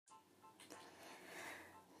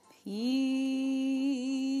Peace.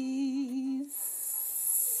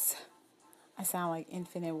 I sound like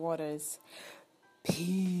Infinite Waters.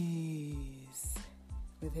 Peace.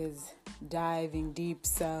 With his diving deep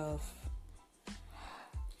self.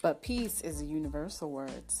 But peace is a universal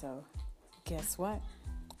word, so guess what?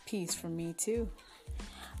 Peace for me too.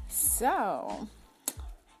 So,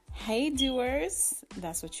 hey doers.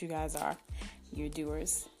 That's what you guys are. You're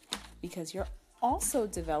doers. Because you're also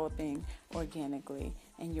developing organically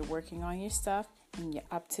and you're working on your stuff and you're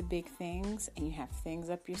up to big things and you have things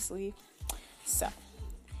up your sleeve. So,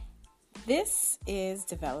 this is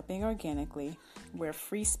Developing Organically, where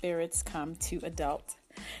free spirits come to adult.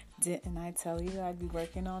 Didn't I tell you I'd be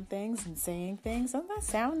working on things and saying things? Doesn't that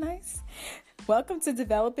sound nice? Welcome to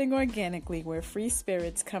Developing Organically, where free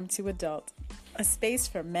spirits come to adult. A space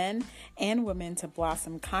for men and women to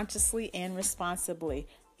blossom consciously and responsibly.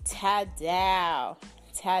 Ta-dow,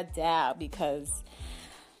 because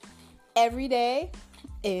every day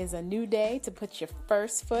is a new day to put your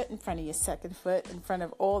first foot in front of your second foot, in front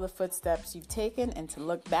of all the footsteps you've taken, and to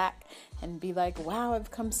look back and be like, wow,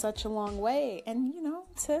 I've come such a long way. And,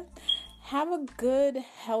 to have a good,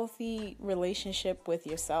 healthy relationship with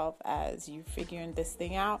yourself as you're figuring this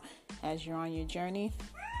thing out, as you're on your journey.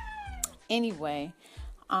 Anyway,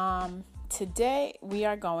 today we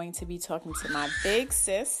are going to be talking to my big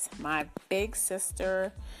sister.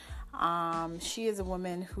 She is a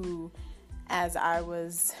woman who, as I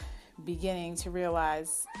was beginning to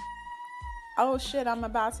realize, oh shit, I'm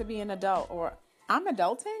about to be an adult, or I'm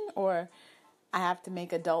adulting, or I have to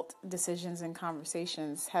make adult decisions and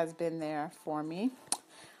conversations, has been there for me.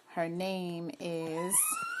 Her name is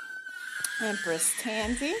Empress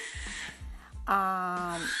Tansy.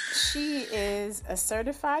 She is a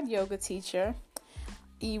certified yoga teacher,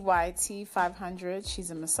 EYT 500.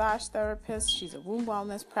 She's a massage therapist. She's a womb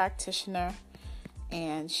wellness practitioner.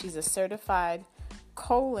 And she's a certified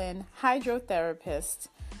colon hydrotherapist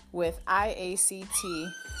with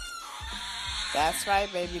IACT. That's right,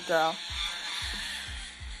 baby girl.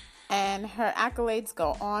 And her accolades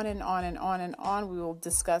go on and on and on and on. We will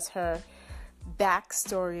discuss her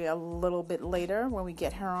backstory a little bit later when we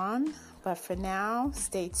get her on. But for now,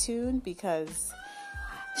 stay tuned because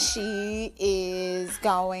she is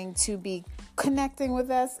going to be connecting with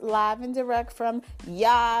us live and direct from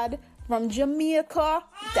Yard, from Jamaica.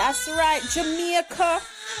 That's right, Jamaica.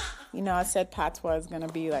 I said patois is going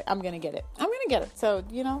to be like, I'm going to get it. So,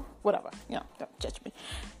 whatever. Don't judge me.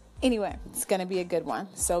 Anyway, it's going to be a good one.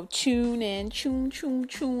 So tune in,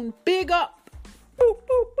 tune. Big up. Boop,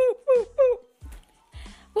 boop, boop, boop, boop.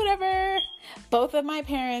 Whatever. Both of my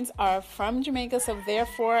parents are from Jamaica, so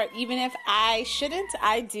therefore, even if I shouldn't,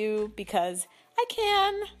 I do because I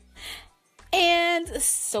can. And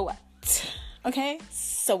so what? Okay?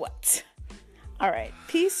 So what? All right.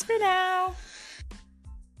 Peace for now.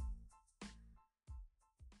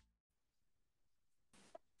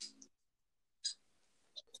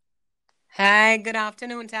 Hi, good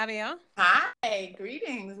afternoon, Tabia. Hi,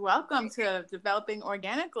 greetings. Welcome to Developing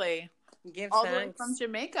Organically. Give all thanks. The way from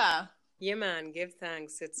Jamaica. Yeah, man, give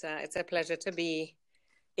thanks. It's a pleasure to be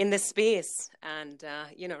in this space and,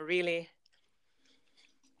 really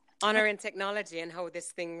honoring technology and how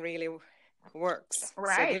this thing really works.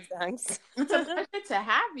 Right. So give thanks. It's a pleasure to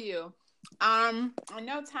have you. I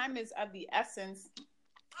know time is of the essence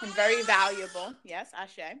and very valuable. Yes,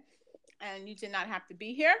 Ashe. And you did not have to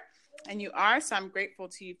be here. And you are, so I'm grateful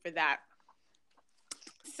to you for that.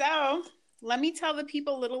 So let me tell the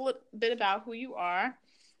people a little bit about who you are.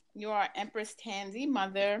 You are Empress Tansy,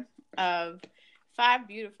 mother of 5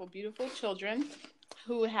 beautiful, beautiful children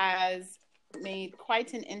who has made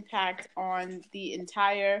quite an impact on the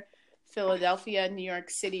entire Philadelphia, New York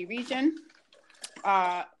City region.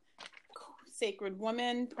 Sacred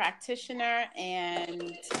woman, practitioner,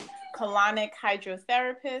 and colonic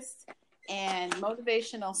hydrotherapist, and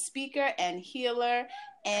motivational speaker and healer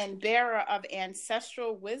and bearer of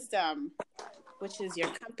ancestral wisdom, which is your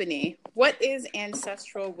company. What is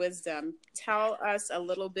ancestral wisdom? Tell us a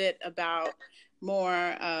little bit about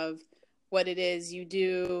more of what it is you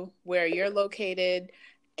do, where you're located,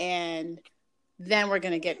 and then we're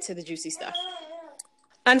going to get to the juicy stuff.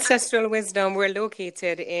 Ancestral Wisdom, we're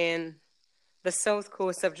located in the south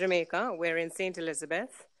coast of Jamaica. We're in St.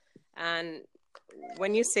 Elizabeth. And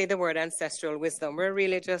when you say the word ancestral wisdom, we're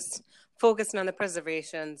really just focusing on the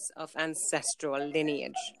preservations of ancestral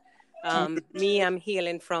lineage. Me, I'm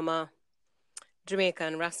hailing from a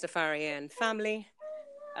Jamaican Rastafarian family,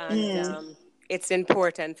 and it's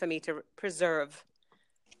important for me to preserve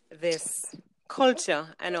this culture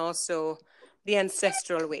and also the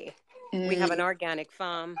ancestral way. We have an organic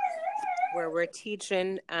farm where we're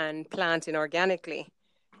teaching and planting organically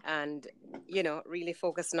and, really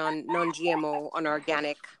focusing on non-GMO, on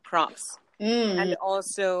organic crops. And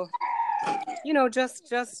also,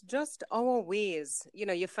 just our ways.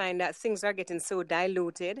 You find that things are getting so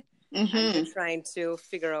diluted, and we're trying to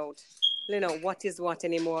figure out, what is what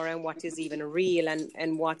anymore, and what is even real,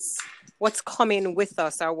 and what's coming with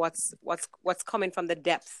us, or what's coming from the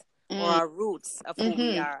depth or our roots of who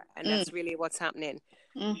we are, and that's really what's happening.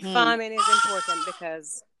 Farming is important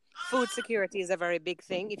because food security is a very big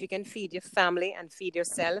thing. If you can feed your family and feed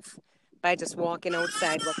yourself by just walking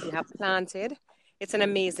outside what you have planted, it's an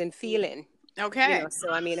amazing feeling. Okay.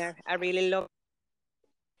 So I really love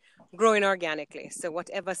growing organically. So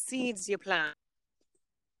whatever seeds you plant,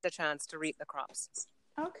 the chance to reap the crops.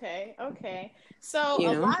 Okay. So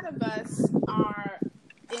a lot of us are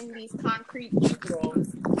in these concrete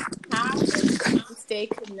roles. How do we stay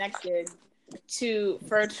connected to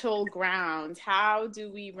fertile ground? How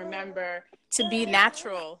do we remember to be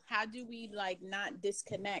natural? How do we not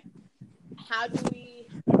disconnect? How do we,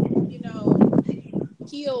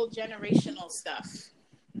 heal generational stuff?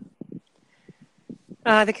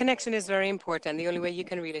 The connection is very important. The only way you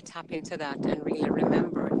can really tap into that and really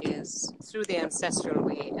remember is through the ancestral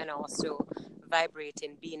way, and also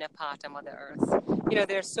vibrating, being a part of Mother Earth.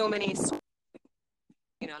 There's so many,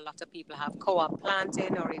 a lot of people have co-op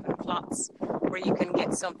planting or even plots where you can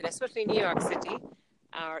get something, especially in New York City,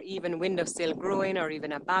 or even windowsill growing, or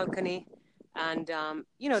even a balcony. And,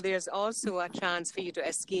 there's also a chance for you to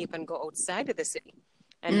escape and go outside of the city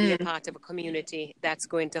and be a part of a community that's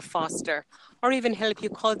going to foster or even help you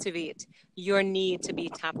cultivate your need to be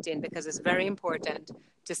tapped in, because it's very important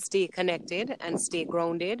to stay connected and stay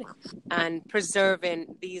grounded and preserving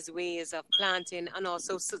these ways of planting, and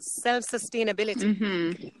also self-sustainability,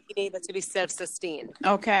 being able to be self-sustained.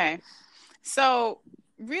 Okay. So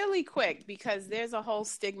really quick, because there's a whole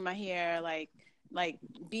stigma here, like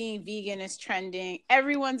being vegan is trending.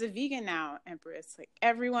 Everyone's a vegan now, Empress. Like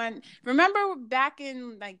everyone. Remember back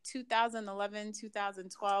in 2011,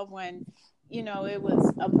 2012, when, it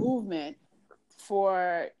was a movement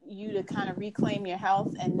for you to kind of reclaim your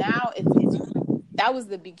health. And now that was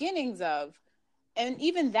the beginnings of, and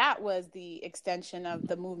even that was the extension of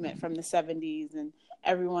the movement from the 70s, and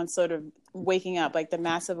everyone sort of waking up, like the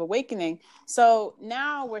massive awakening. So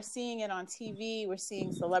now we're seeing it on TV. We're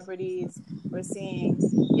seeing celebrities. We're seeing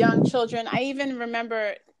young children. I even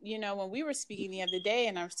remember, when we were speaking the other day,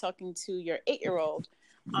 and I was talking to your 8-year-old,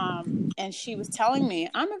 and she was telling me,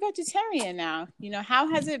 I'm a vegetarian now. How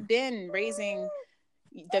has it been raising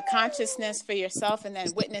the consciousness for yourself and then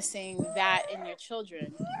witnessing that in your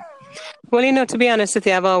children? Well, to be honest with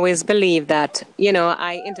you, I've always believed that,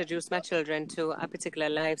 I introduce my children to a particular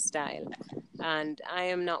lifestyle. And I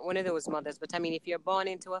am not one of those mothers, but if you're born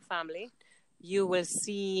into a family, you will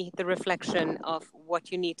see the reflection of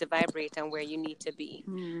what you need to vibrate and where you need to be.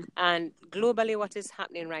 And globally, what is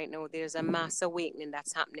happening right now, there's a mass awakening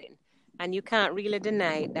that's happening. And you can't really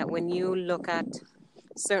deny that when you look at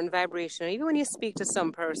certain vibration, even when you speak to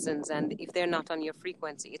some persons, and if they're not on your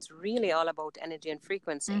frequency, it's really all about energy and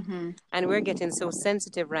frequency. And we're getting so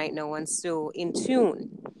sensitive right now and so in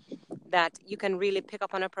tune that you can really pick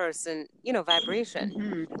up on a person,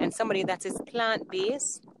 vibration. And somebody that is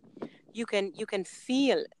plant-based, you can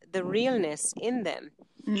feel the realness in them.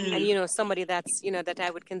 And somebody that's that I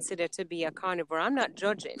would consider to be a carnivore, I'm not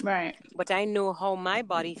judging, right? But I know how my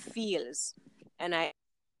body feels, and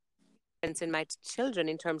in my children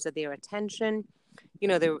in terms of their attention,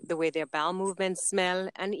 the way their bowel movements smell,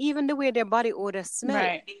 and even the way their body odor smell,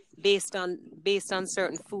 right, based on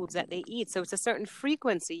certain foods that they eat. So it's a certain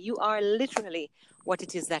frequency. You are literally what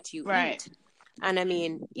it is that you right. eat. And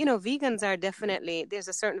vegans are definitely, there's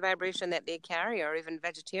a certain vibration that they carry, or even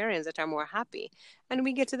vegetarians that are more happy. And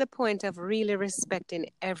we get to the point of really respecting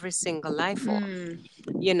every single life form,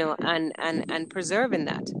 and preserving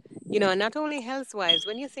that. And not only health-wise,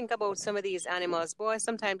 when you think about some of these animals, boy,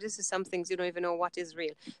 sometimes this is some things you don't even know what is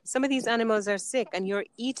real. Some of these animals are sick, and you're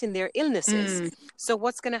eating their illnesses. So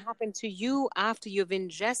what's going to happen to you after you've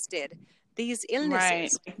ingested these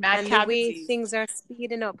illnesses? Right. And the way things are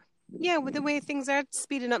speeding up. Yeah, with the way things are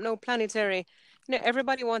speeding up now, planetary.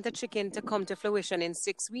 Everybody wants a chicken to come to fruition in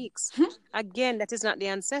 6 weeks. Again, that is not the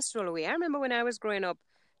ancestral way. I remember when I was growing up,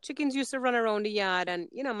 chickens used to run around the yard, and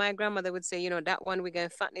my grandmother would say, that one we're going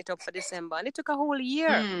to fatten it up for December. And it took a whole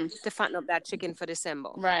year to fatten up that chicken for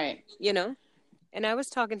December. Right. And I was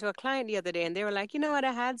talking to a client the other day, and they were like, what,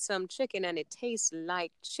 I had some chicken and it tastes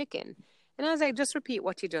like chicken. And I was like, just repeat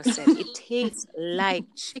what you just said. It tastes like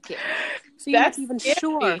chicken. So you're not even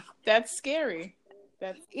sure. That's scary.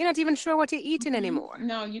 you're not even sure what you're eating anymore.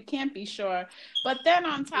 No, you can't be sure. But then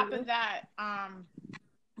on top of that,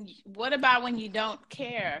 what about when you don't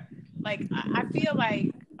care? Like, I feel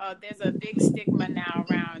like there's a big stigma now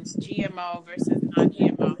around GMO versus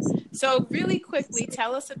non-GMO. So really quickly,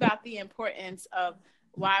 tell us about the importance of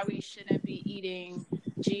why we shouldn't be eating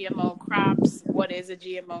GMO crops. What is a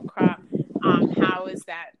GMO crop? How is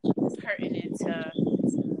that pertinent to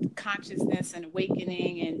consciousness and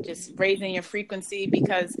awakening and just raising your frequency?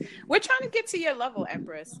 Because we're trying to get to your level,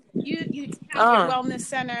 Empress. You have your wellness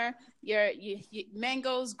center, your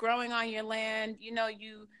mangoes growing on your land. You know,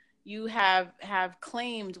 you have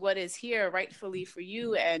claimed what is here rightfully for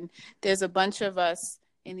you, and there's a bunch of us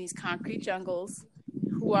in these concrete jungles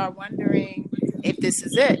who are wondering if this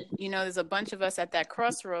is it. You know, there's a bunch of us at that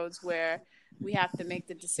crossroads where we have to make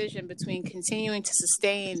the decision between continuing to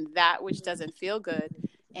sustain that which doesn't feel good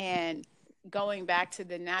and going back to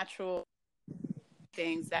the natural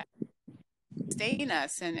things that sustain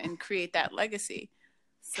us and create that legacy.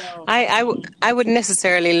 So I wouldn't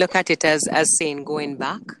necessarily look at it as saying going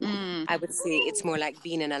back. I would say it's more like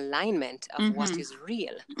being in alignment of what is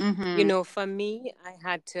real. You know, for me, I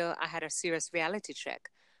had a serious reality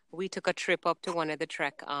check. We took a trip up to one of the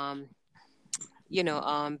trek,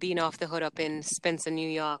 being off the hood up in Spencer, New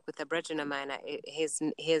York with a brethren of mine.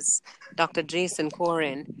 His Dr. Jason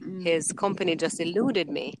Corin, his company just eluded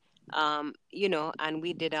me. And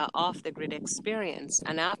we did a off the grid experience.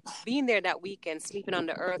 And after being there that weekend, sleeping on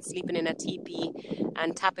the earth, sleeping in a teepee,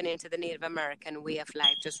 and tapping into the Native American way of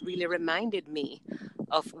life just really reminded me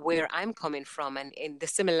of where I'm coming from, and the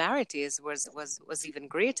similarities was even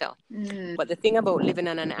greater. But the thing about living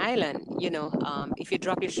on an island, if you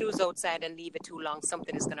drop your shoes outside and leave it too long,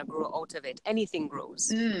 something is going to grow out of it. Anything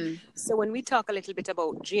grows. So when we talk a little bit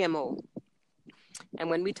about GMO, and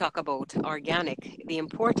when we talk about organic, the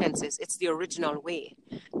importance is it's the original way.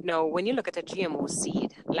 Now, when you look at a GMO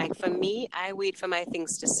seed, like for me, I wait for my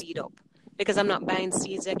things to seed up because I'm not buying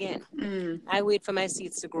seeds again. I wait for my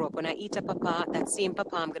seeds to grow up. When I eat a papa, that same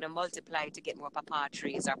papa, I'm going to multiply to get more papa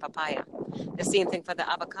trees or papaya. The same thing for the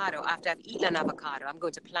avocado. After I've eaten an avocado, I'm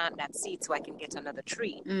going to plant that seed so I can get another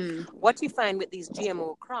tree. What you find with these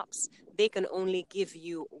GMO crops, they can only give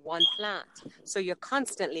you one plant. So you're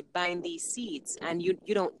constantly buying these seeds and you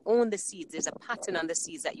don't own the seeds. There's a pattern on the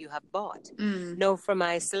seeds that you have bought. Now, for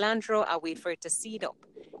my cilantro, I wait for it to seed up.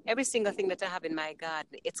 Every single thing that I have in my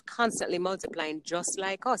garden, it's constantly multiplying just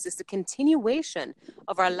like us. It's the continuation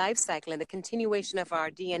of our life cycle and the continuation of our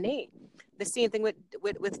DNA. The same thing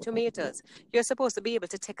with tomatoes. You're supposed to be able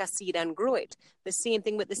to take a seed and grow it. The same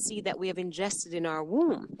thing with the seed that we have ingested in our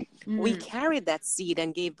womb. We carried that seed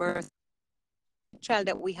and gave birth. The child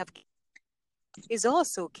that we have is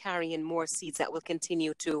also carrying more seeds that will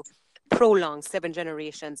continue to prolong 7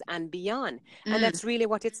 generations and beyond. And that's really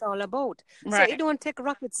what it's all about. Right. So it don't take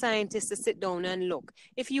rocket scientists to sit down and look.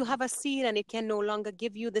 If you have a seed and it can no longer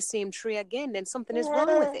give you the same tree again, then something is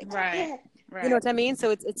wrong with it. Right. You know what I mean? So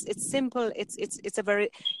it's simple.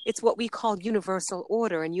 It's what we call universal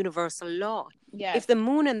order and universal law. Yes. If the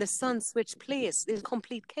moon and the sun switch place, there's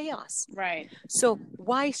complete chaos. Right. So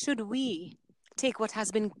why should we take what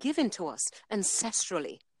has been given to us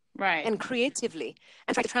ancestrally? Right. And creatively,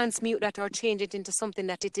 and try to transmute that or change it into something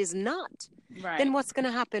that it is not. Right. Then what's going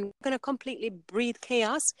to happen? We're going to completely breathe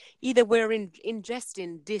chaos. Either we're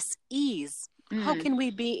ingesting dis-ease. How can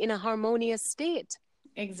we be in a harmonious state?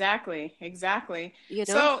 Exactly. You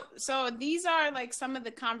know? So these are like some of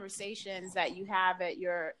the conversations that you have at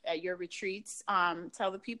your retreats.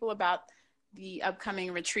 Tell the people about the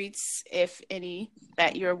upcoming retreats, if any,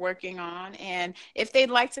 that you're working on, and if they'd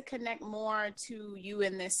like to connect more to you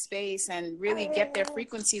in this space and really get their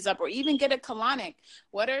frequencies up, or even get a colonic.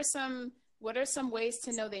 What are some ways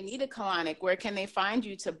to know they need a colonic? Where can they find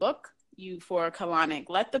you to book you for a colonic?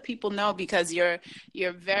 Let the people know, because you're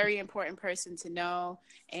a very important person to know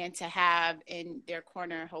and to have in their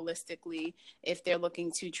corner holistically if they're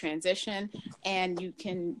looking to transition, and you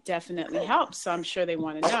can definitely help. So I'm sure they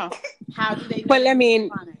want to know, how do they know? Well, I mean,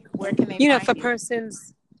 where can they find you? For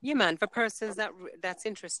persons that's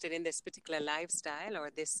interested in this particular lifestyle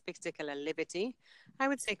or this particular liberty, I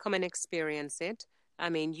would say come and experience it. I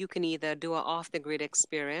mean, you can either do an off-the-grid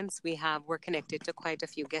experience. We're connected to quite a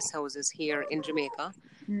few guest houses here in Jamaica.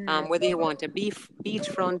 Whether you want a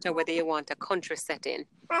beachfront or whether you want a country setting.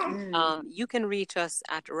 You can reach us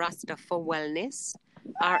at Rasta for Wellness,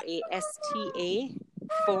 RASTA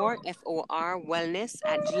 4 FOR Wellness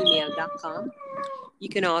at gmail.com. You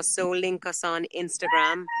can also link us on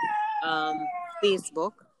Instagram,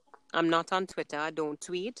 Facebook. I'm not on Twitter. I don't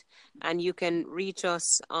tweet. And you can reach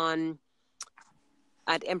us on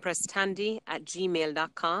at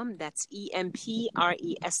empresstandy@gmail.com. That's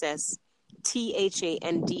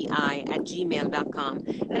EMPRESSTHANDI@gmail.com.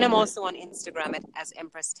 And I'm also on Instagram as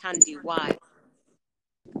Empress Tandy Y,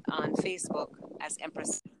 on Facebook as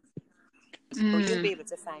Empress. So you'll be able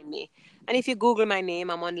to find me. And if you Google my name,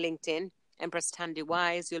 I'm on LinkedIn, Empress Tandy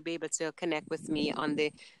Wise. You'll be able to connect with me on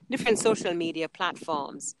the different social media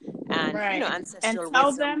platforms. And, Right. And ancestral tell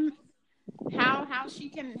wisdom. them how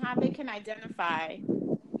they can identify,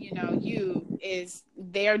 you is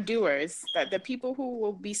their doers, that the people who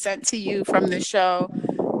will be sent to you from the show,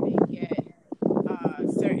 they get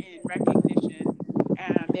certain recognition.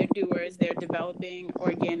 They're doers. They're developing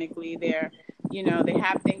organically. They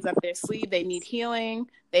have things up their sleeve. They need healing.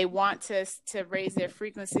 They want to raise their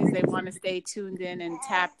frequencies. They want to stay tuned in and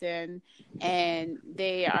tapped in, and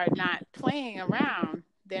they are not playing around.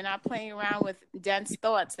 They're not playing around with dense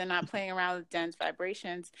thoughts. They're not playing around with dense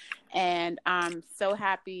vibrations. And I'm so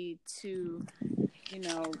happy to,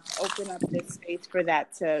 open up this space for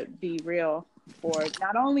that to be real for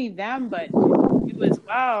not only them, but you as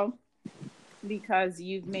well, because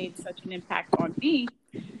you've made such an impact on me.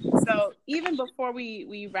 So even before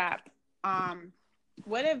we wrap,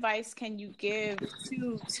 what advice can you give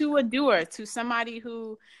to a doer, to somebody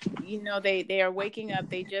who, they are waking up,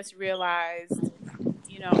 they just realized,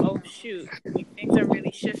 oh shoot, like, things are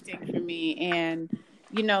really shifting for me. And,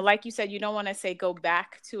 like you said, you don't want to say go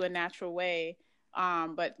back to a natural way,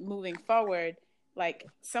 but moving forward, like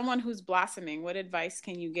someone who's blossoming, what advice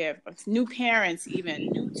can you give? New parents,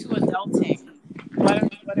 even new to adulting,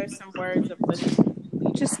 what are some words of wisdom?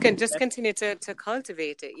 Just continue to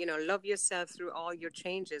cultivate it. Love yourself through all your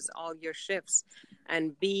changes, all your shifts,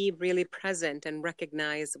 and be really present and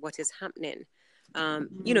recognize what is happening.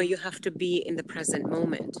 You have to be in the present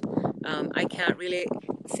moment. I can't really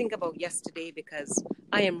think about yesterday because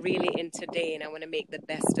I am really in today, and I want to make the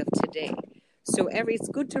best of today. So it's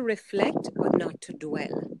good to reflect, but not to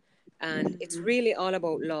dwell. And it's really all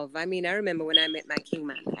about love. I mean, I remember when I met my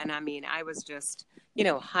kingman, and I was just,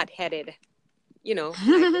 hot-headed. I grew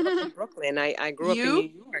up in Brooklyn. I grew up in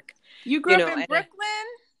New York. You grew up in Brooklyn?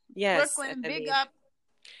 Yes. Brooklyn, big up.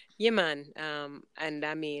 Yeah, man. And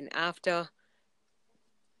after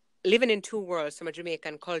living in two worlds from a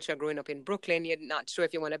Jamaican culture, growing up in Brooklyn, you're not sure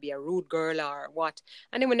if you want to be a rude girl or what.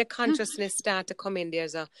 And then when the consciousness start to come in,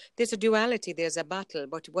 there's a duality, there's a battle.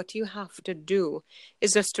 But what you have to do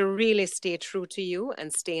is just to really stay true to you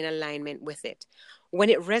and stay in alignment with it. When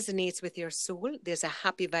it resonates with your soul, there's a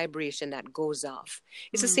happy vibration that goes off.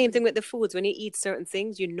 It's the same thing with the foods. When you eat certain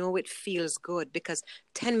things, it feels good, because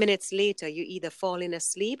 10 minutes later, you either falling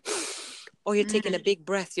asleep or you're taking a big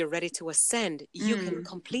breath, you're ready to ascend. You can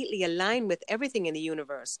completely align with everything in the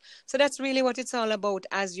universe. So that's really what it's all about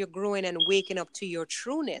as you're growing and waking up to your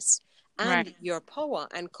trueness and your power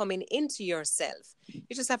and coming into yourself.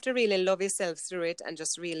 You just have to really love yourself through it and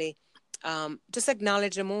just really just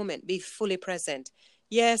acknowledge a moment, be fully present.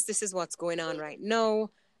 Yes, this is what's going on right now.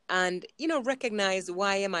 And, recognize,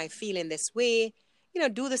 why am I feeling this way?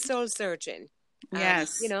 Do the soul searching.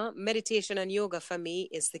 Yes. And, meditation and yoga for me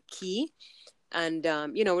is the key. And,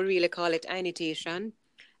 we really call it initation.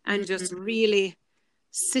 And just really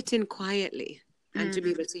sitting quietly and to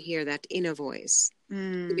be able to hear that inner voice,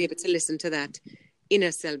 to be able to listen to that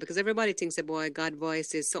inner self, because everybody thinks that, boy, God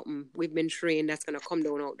voice is something we've been trained that's going to come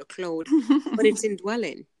down out the cloud, but it's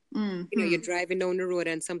indwelling. You're driving down the road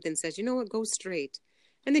and something says, you know what, go straight.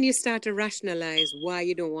 And then you start to rationalize why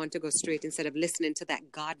you don't want to go straight instead of listening to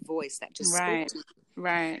that God voice that just spoke to you.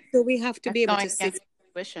 Right. So we have to be able to sit.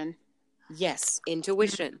 Intuition. Yes,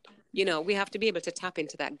 intuition. We have to be able to tap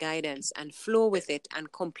into that guidance and flow with it and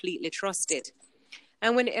completely trust it.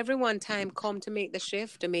 And when everyone time come to make the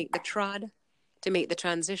shift, to make the trod, to make the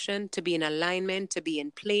transition, to be in alignment, to be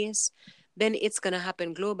in place, then it's going to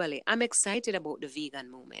happen globally. I'm excited about the vegan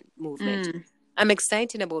movement. I'm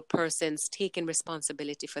excited about persons taking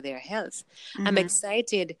responsibility for their health. I'm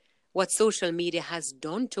excited what social media has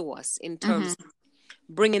done to us in terms of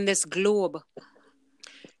bringing this globe.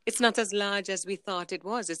 It's not as large as we thought it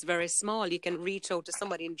was. It's very small. You can reach out to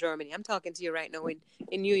somebody in Germany. I'm talking to you right now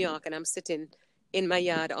in New York, and I'm sitting in my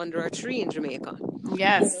yard under a tree in Jamaica.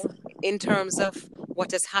 Yes. In terms of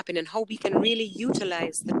what has happened and how we can really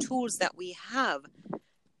utilize the tools that we have,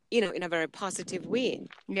 in a very positive way.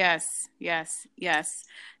 Yes.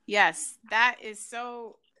 That is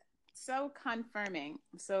so confirming.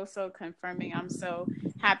 So confirming. I'm so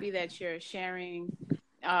happy that you're sharing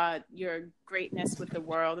your greatness with the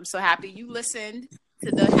world. I'm so happy you listened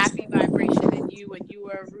to the happy vibration in you when you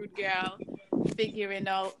were a rude girl,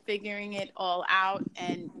 figuring it all out.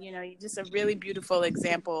 And you're just a really beautiful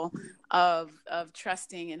example of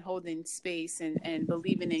trusting and holding space and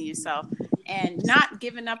believing in yourself and not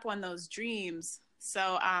giving up on those dreams.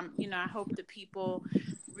 So, I hope the people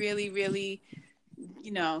really, really,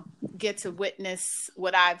 get to witness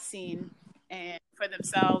what I've seen and for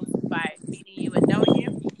themselves by meeting you and knowing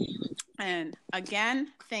you. And again,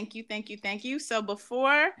 thank you, thank you, thank you. So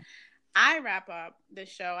before I wrap up the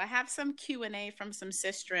show, I have some Q&A from some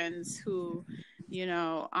sistrins who,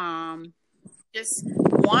 just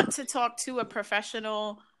want to talk to a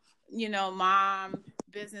professional, mom,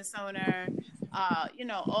 business owner,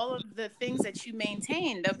 all of the things that you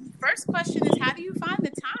maintain. The first question is, how do you find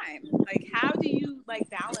the time? Like, how do you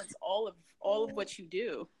balance all of what you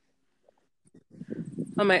do?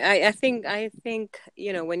 I think, I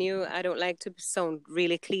don't like to sound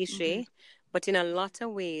really cliche, Mm-hmm. but in a lot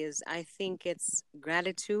of ways, I think it's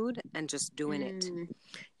gratitude and just doing it.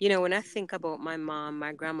 When I think about my mom,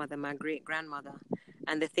 my grandmother, my great grandmother,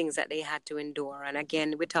 and the things that they had to endure, and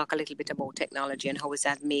again, we talk a little bit about technology and how it's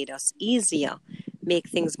has made us easier, make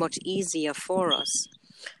things much easier for us.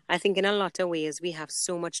 I think in a lot of ways we have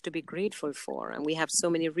so much to be grateful for, and we have so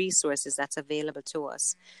many resources that's available to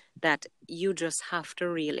us that you just have to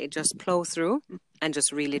really just plow through and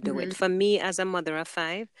just really do it. For me, as a mother of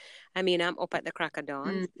 5, I mean, I'm up at the crack of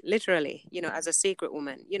dawn, literally, as a sacred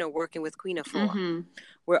woman, working with Queen of 4.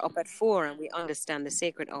 We're up at 4 and we understand the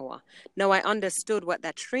sacred hour. Now, I understood what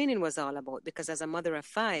that training was all about, because as a mother of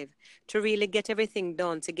 5, to really get everything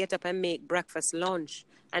done, to get up and make breakfast, lunch,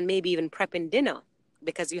 and maybe even prepping dinner,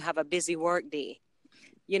 because you have a busy work day.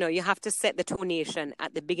 You have to set the tonation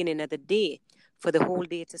at the beginning of the day for the whole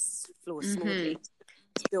day to flow smoothly.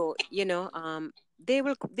 So, there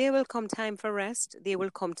will come time for rest. There will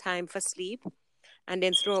come time for sleep. And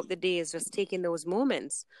then throughout the day is just taking those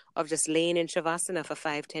moments of just laying in Shavasana for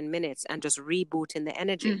 5-10 minutes and just rebooting the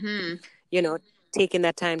energy. Taking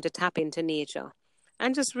that time to tap into nature.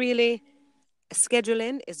 And just really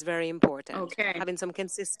scheduling is very important. Okay. Having some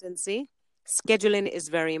consistency. Scheduling is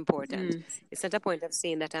very important. It's not a point of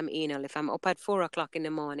saying that I'm anal. If I'm up at 4 o'clock in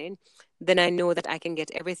the morning, then I know that I can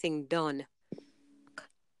get everything done.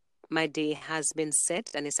 My day has been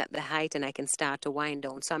set and it's at the height and I can start to wind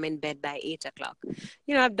down. So I'm in bed by 8 o'clock.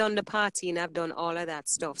 I've done the party and I've done all of that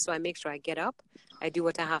stuff. So I make sure I get up. I do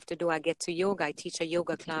what I have to do. I get to yoga. I teach a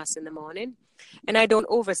yoga class in the morning. And I don't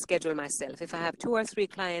overschedule myself. If I have 2 or 3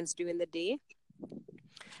 clients during the day,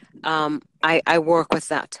 I work with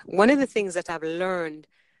that. One of the things that I've learned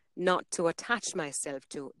not to attach myself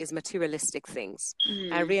to is materialistic things.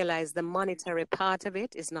 I realize the monetary part of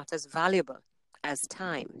it is not as valuable as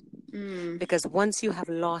time. Because once you have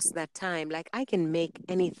lost that time, like I can make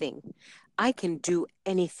anything, I can do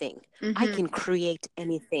anything, I can create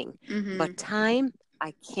anything, but time,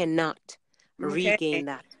 I cannot regain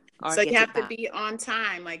that. So you have to be on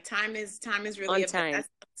time. Like time is really on time.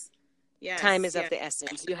 Yes, time is of the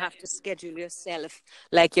essence. You have to schedule yourself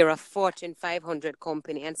like you're a Fortune 500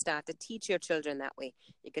 company and start to teach your children that way.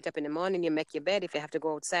 You get up in the morning, you make your bed. If you have to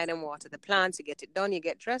go outside and water the plants, you get it done, you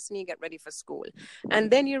get dressed and you get ready for school.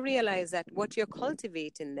 And then you realize that what you're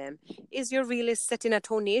cultivating them is you're really setting a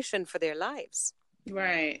tonation for their lives.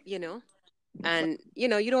 Right. And, you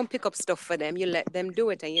don't pick up stuff for them. You let them do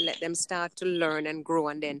it and you let them start to learn and grow.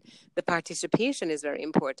 And then the participation is very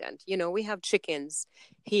important. We have chickens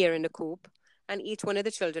here in the coop and each one of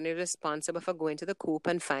the children is responsible for going to the coop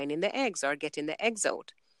and finding the eggs or getting the eggs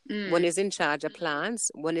out. One is in charge of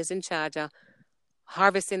plants. One is in charge of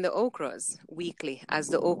harvesting the okras weekly. As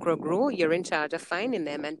the okra grow, you're in charge of finding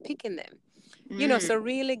them and picking them. So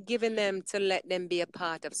really giving them to let them be a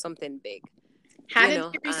part of something big. How did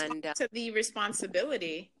you respond to the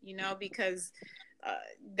responsibility? Because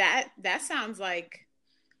that sounds like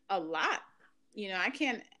a lot. I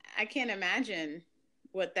can't imagine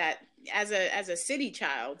what that as a city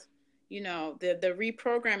child. The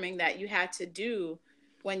reprogramming that you had to do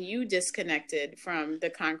when you disconnected from the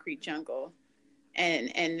concrete jungle, and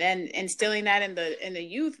then instilling that in the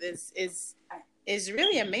youth is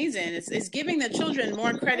really amazing. It's giving the children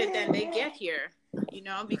more credit than they get here.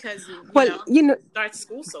 Because start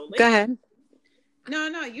school so late. Go ahead.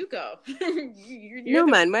 No, you go. No,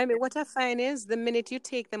 man. What I find is the minute you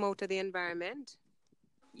take them out of the environment,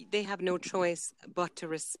 they have no choice but to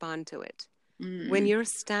respond to it. When you're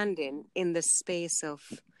standing in the space of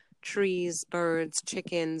trees, birds,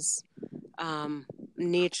 chickens,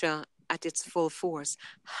 nature at its full force,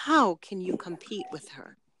 how can you compete with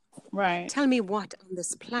her? Right. Tell me what on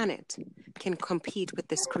this planet can compete with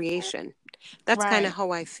this creation. That's kind of how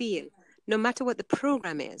I feel. No matter what the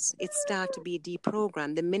program is, it starts to be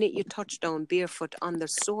deprogrammed. The minute you touch down barefoot on the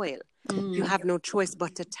soil, You have no choice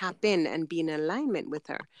but to tap in and be in alignment with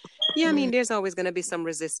her. Yeah, I mean, there's always going to be some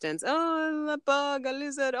resistance. Oh, a bug, a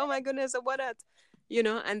lizard, oh my goodness, what else? You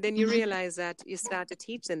know, and then you realize that you start to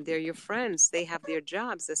teach them. They're your friends. They have their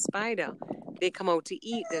jobs, the spider. They come out to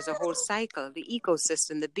eat. There's a whole cycle, the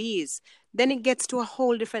ecosystem, the bees. Then it gets to a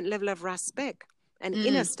whole different level of respect and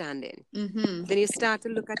understanding. Then you start to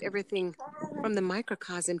look at everything from the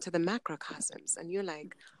microcosm to the macrocosms. And you're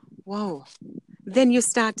like, whoa. Then you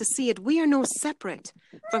start to see it. We are no separate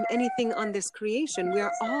from anything on this creation. We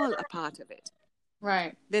are all a part of it.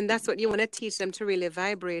 Right. Then that's what you want to teach them to really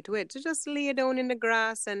vibrate with, to just lay down in the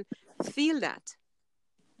grass and feel that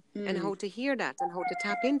and how to hear that and how to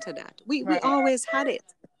tap into that. We always had it,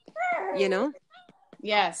 you know?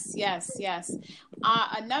 Yes.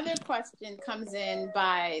 Another question comes in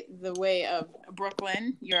by the way of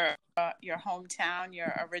Brooklyn, your hometown,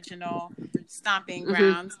 your original stomping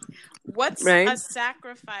grounds. What's a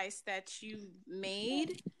sacrifice that you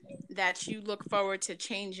made that you look forward to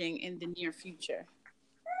changing in the near future?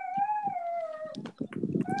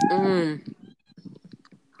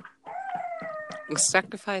 A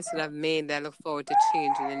sacrifice that I've made that I look forward to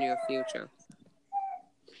change in the near future.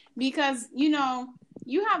 Because, you know,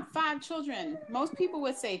 you have 5 children. Most people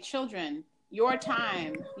would say children. Your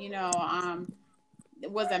time, you know,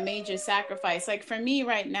 was a major sacrifice. Like for me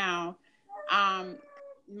right now,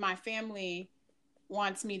 my family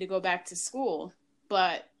wants me to go back to school,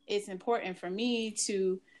 but it's important for me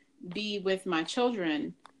to be with my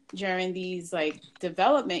children during these like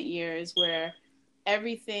development years where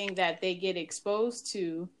everything that they get exposed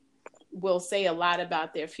to will say a lot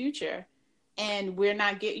about their future. And we're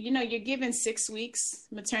not you're given 6 weeks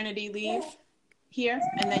maternity leave here,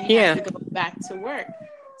 and then you have to go back to work.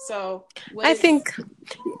 So I think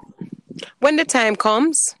when the time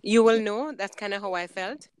comes, you will know. That's kind of how I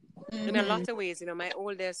felt. In a lot of ways, you know, my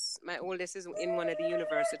oldest is in one of the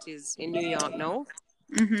universities in New York now,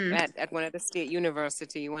 at one of the state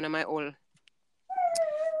university, one of my old,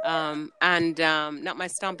 not my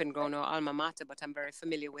stomping ground or alma mater, but I'm very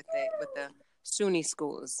familiar with the SUNY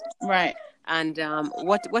schools. Right. And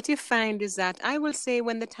what you find is that I will say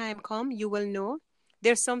when the time comes, you will know.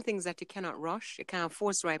 There's some things that you cannot rush. You can't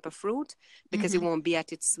force ripe a fruit because it won't be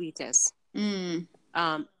at its sweetest.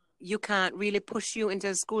 You can't really push you into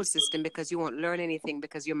the school system because you won't learn anything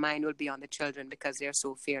because your mind will be on the children because they're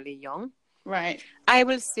so fairly young. Right. I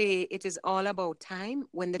will say it is all about time.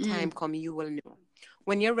 When the time comes, you will know.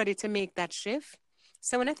 When you're ready to make that shift.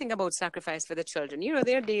 So when I think about sacrifice for the children, you know,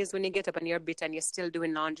 there are days when you get up and you're bit and you're still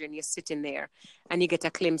doing laundry and you're sitting there and you get a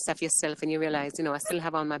glimpse of yourself and you realize, you know, I still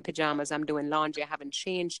have on my pajamas. I'm doing laundry. I haven't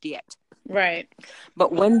changed yet. Right.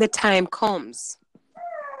 But when the time comes,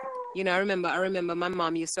 you know, I remember my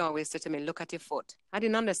mom used to always say to me, look at your foot. I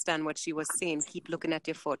didn't understand what she was saying. Keep looking at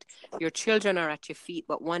your foot. Your children are at your feet,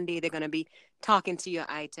 but one day they're going to be talking to you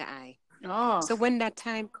eye to eye. Oh. So when that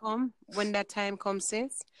time comes,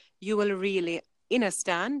 sis, you will really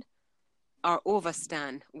understand or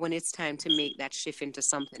overstand when it's time to make that shift into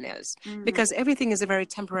something else. Because everything is a very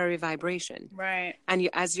temporary vibration. Right. And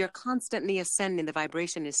as you're constantly ascending, the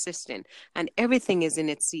vibration is shifting and everything is in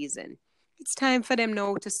its season. It's time for them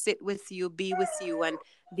now to sit with you, be with you, and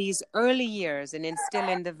these early years and instill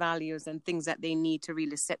in the values and things that they need to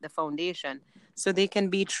really set the foundation so they can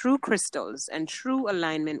be true crystals and true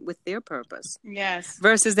alignment with their purpose. Yes.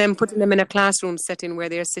 Versus them putting them in a classroom setting where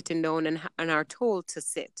they're sitting down and are told to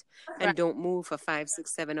sit and don't move for 5,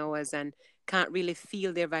 6, 7 hours and can't really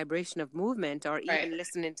feel their vibration of movement or even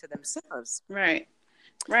listening to themselves. Right.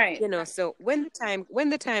 You know, so when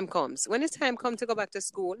the time comes to go back to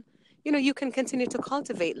school, you know, you can continue to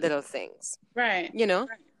cultivate little things. Right. You know,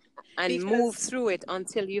 and move through it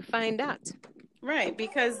until you find that. Right.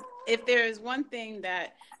 Because if there is one thing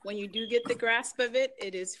that when you do get the grasp of it,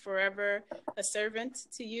 it is forever a servant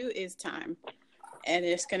to you is time. And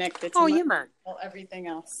it's connected to everything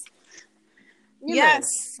else.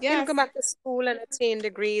 Yes. You can go back to school and attain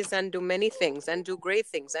degrees and do many things and do great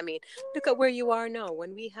things. I mean, look at where you are now.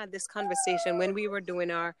 When we had this conversation, when we were doing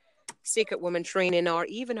our Sacred Woman training or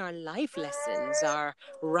even our life lessons, our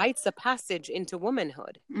rites of passage into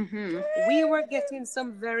womanhood, we were getting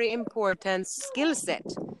some very important skill set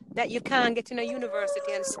that you can't get in a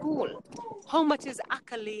university and school. How much is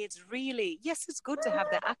accolades really? Yes, it's good to have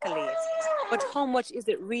the accolades, but how much is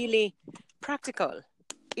it really practical?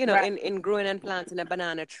 You know, in growing and planting a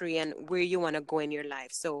banana tree and where you want to go in your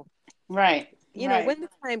life. So, you know, when the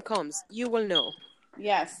time comes, you will know.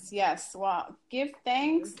 Yes. Well, give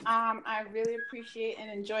thanks. I really appreciate and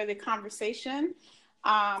enjoy the conversation.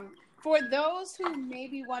 For those who may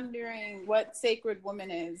be wondering what Sacred Woman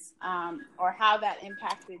is, or how that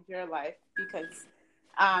impacted your life, because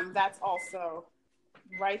that's also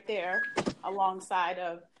right there alongside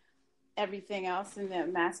of everything else in the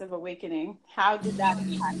Massive Awakening. How did that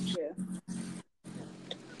impact you?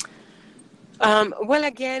 Well,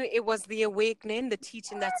 again, it was the awakening, the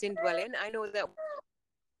teaching that's indwelling. I know that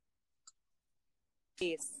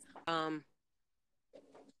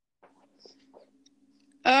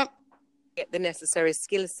get the necessary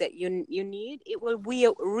skill set you need. It will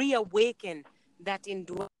reawaken that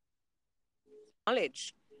indwelling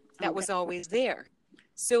knowledge that was always there.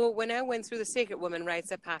 So when I went through the Sacred Woman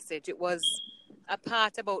Rites of Passage, it was a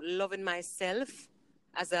part about loving myself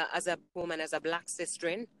as a woman, as a Black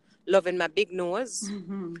sister, loving my big nose,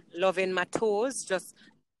 loving my toes, just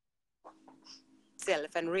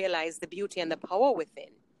self, and realize the beauty and the power within.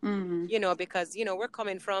 You know, because, you know, we're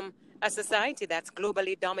coming from a society that's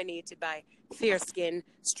globally dominated by fair skin,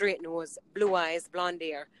 straight nose, blue eyes, blonde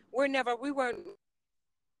hair. We weren't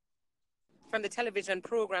from the television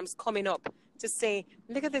programs coming up to say,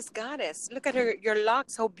 look at this goddess, look at her, your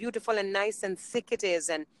locks, how beautiful and nice and thick it is,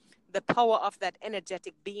 and the power of that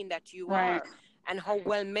energetic being that you are, and how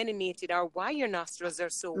well melanated are, why your nostrils are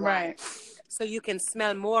so wide, so you can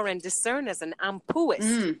smell more and discern as an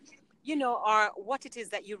ampuist, you know, or what it is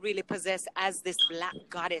that you really possess as this Black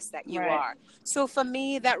goddess that you are. So for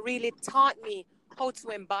me, that really taught me how to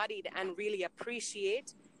embody it and really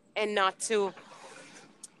appreciate, and not to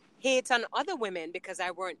hate on other women because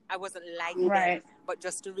I wasn't like them, but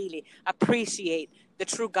just to really appreciate the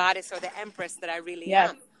true goddess or the empress that I really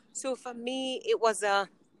am. So for me, it was a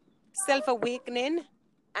self-awakening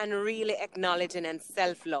and really acknowledging and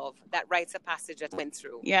self-love that rites of passage that went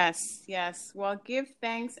through. Yes. Well, give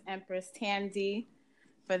thanks, Empress Tandy,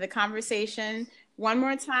 for the conversation. One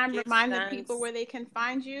more time, remind the people where they can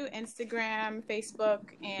find you: Instagram,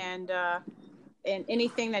 Facebook, and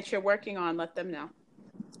anything that you're working on. Let them know.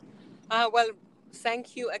 Well,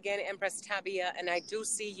 thank you again, Empress Tabia, and I do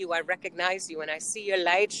see you. I recognize you, and I see your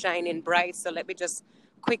light shining bright. So let me just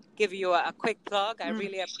give you a quick plug. I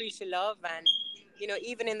really appreciate love, and you know,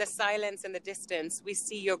 even in the silence and the distance, we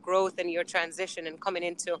see your growth and your transition and coming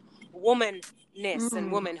into womanness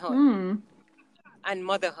and womanhood and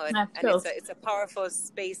motherhood, and it's a powerful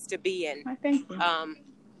space to be in. Thank you.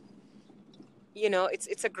 You know,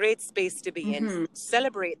 it's a great space to be in.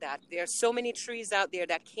 Celebrate that. There are so many trees out there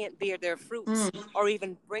that can't bear their fruits or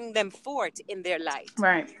even bring them forth in their light.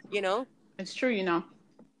 You know? It's true, you know.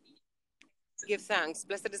 Give thanks.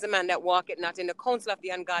 Blessed is the man that walketh not in the counsel of the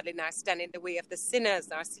ungodly, nor stand in the way of the sinners,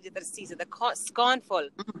 nor sit at the seat of the scornful.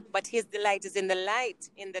 But his delight is in the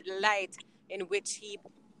light in which he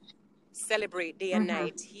celebrate day and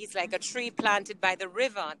night. He's like a tree planted by the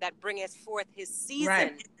river that bringeth forth his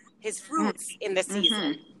season. His fruits in the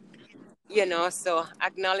season, you know, so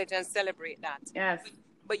acknowledge and celebrate that. Yes.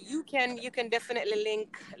 But you can definitely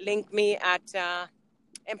link me at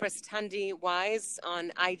Empress Tandy Wise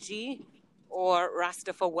on IG, or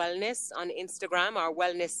Rasta for Wellness on Instagram, our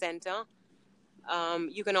wellness center.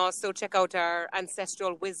 You can also check out our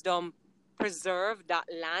Ancestral Wisdom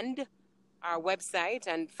Preserve.land, our website,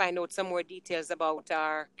 and find out some more details about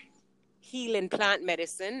our healing plant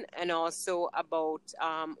medicine, and also about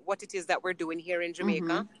what it is that we're doing here in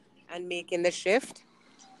Jamaica and making the shift.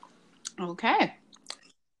 Okay.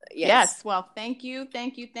 Yes. Well, thank you.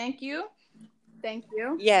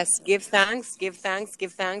 Yes. Give thanks.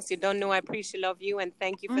 You don't know I appreciate, love you, and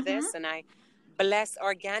thank you for this. And I bless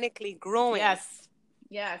organically growing.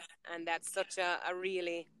 Yes. And that's such a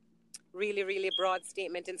really, really, really broad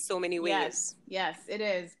statement in so many ways. Yes, it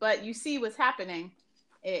is. But you see what's happening.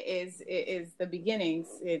 It is the beginnings.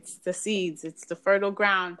 It's the seeds. It's the fertile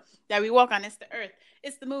ground that we walk on. It's the earth.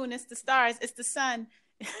 It's the moon. It's the stars. It's the sun.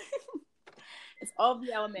 It's all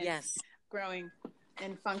the elements growing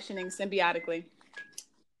and functioning symbiotically.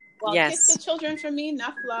 Well, kiss the children for me.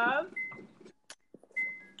 Enough love.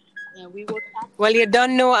 And we will talk. Well, you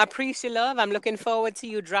don't know. I appreciate love. I'm looking forward to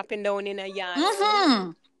you dropping down in a yard.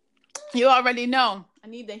 You already know. I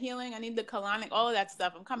need the healing. I need the colonic. All of that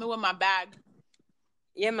stuff. I'm coming with my bag.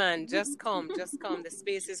 Yeah, man, just come. The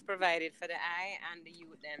space is provided for the I and the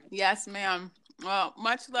you then. Yes, ma'am. Well,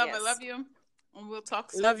 much love. I love you. And we'll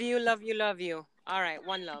talk soon. Love you. All right,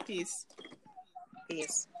 one love. Peace.